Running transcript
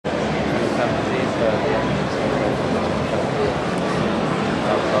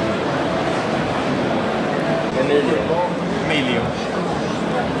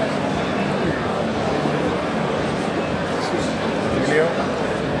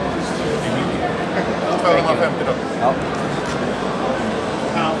250 då. Ja.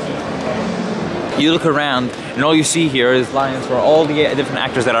 You look around and all you see here is lines for all the different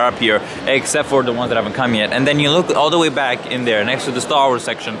actors that are up here, except for the ones that haven't come yet. And then you look all the way back in there next to the Star Wars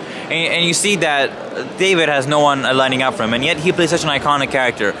section, and you see that David has no one lining up for him, and yet he plays such an iconic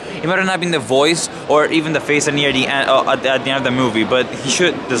character. He might have not been the voice or even the face at the end of the movie, but he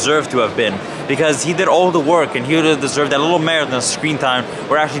should deserve to have been, because he did all the work and he would have deserved that little merit on screen time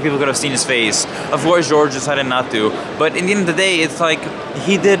where actually people could have seen his face. Of course, George decided not to, but in the end of the day, it's like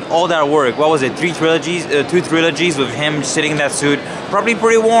he did all that work. What was it? 2 trilogies with him sitting in that suit, probably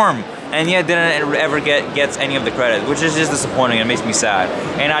pretty warm, and yet didn't ever get any of the credit, which is just disappointing. It makes me sad.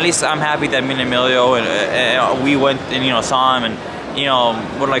 And at least I'm happy that me and Emilio and we went and saw him, and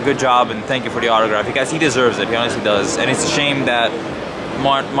we're like, good job and thank you for the autograph, because he deserves it. He honestly does. And it's a shame that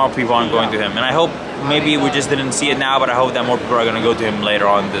more people aren't going to him. And I hope maybe we just didn't see it now, but I hope that more people are going to go to him later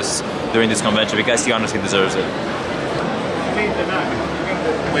on during this convention, because he honestly deserves it.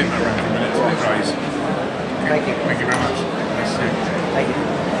 Wait around for a minute to Prowse. Thank you. Thank you very much. Nice to see you. Thank you.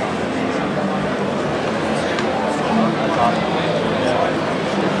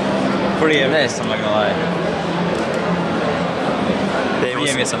 Pretty envious, I'm not gonna lie. Pretty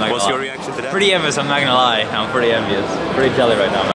envious, I'm not gonna lie. What's your reaction to that? Pretty envious, I'm not gonna lie. I'm pretty envious. Pretty jelly right now.